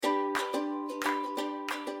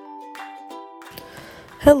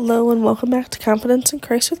Hello and welcome back to Confidence in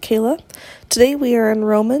Christ with Kayla. Today we are in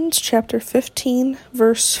Romans chapter 15,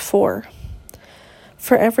 verse 4.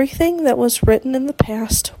 For everything that was written in the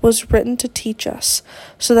past was written to teach us,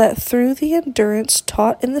 so that through the endurance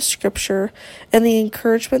taught in the Scripture and the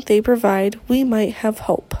encouragement they provide, we might have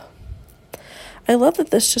hope. I love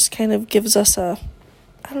that this just kind of gives us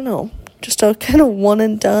just a kind of one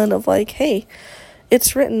and done of like, hey,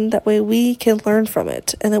 it's written that way we can learn from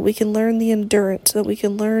it, and that we can learn the endurance, that we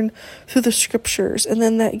can learn through the Scriptures, and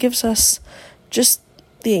then that gives us just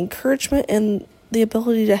the encouragement and the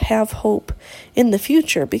ability to have hope in the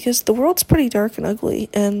future, because the world's pretty dark and ugly,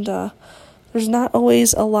 and there's not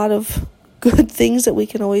always a lot of good things that we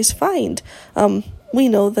can always find. We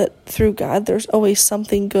know that through God, there's always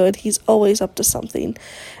something good. He's always up to something,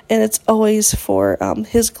 and it's always for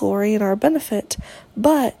His glory and our benefit,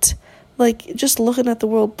 but just looking at the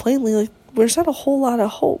world plainly, there's not a whole lot of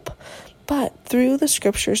hope. But through the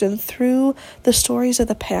Scriptures and through the stories of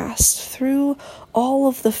the past, through all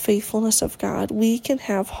of the faithfulness of God, we can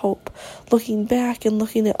have hope. Looking back and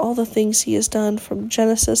looking at all the things He has done from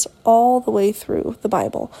Genesis all the way through the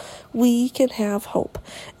Bible, we can have hope.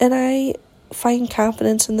 And I find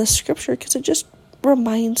confidence in this Scripture because it just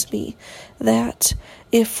reminds me that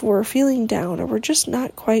if we're feeling down or we're just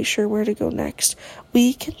not quite sure where to go next,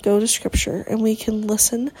 we can go to Scripture and we can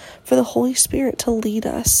listen for the Holy Spirit to lead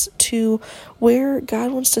us to where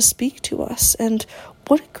God wants to speak to us. And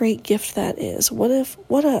what a great gift that is. What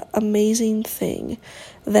an amazing thing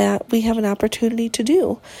that we have an opportunity to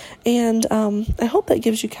do. And I hope that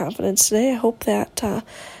gives you confidence today. I hope that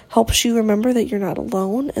helps you remember that you're not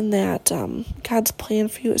alone, and that God's plan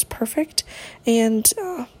for you is perfect. And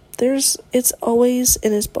it's always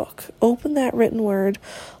in His book. Open that written word,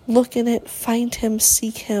 look in it, find Him,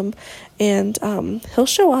 seek Him, and He'll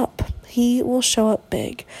show up. He will show up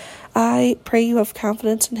big. I pray you have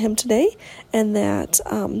confidence in Him today, and that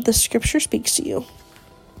the Scripture speaks to you.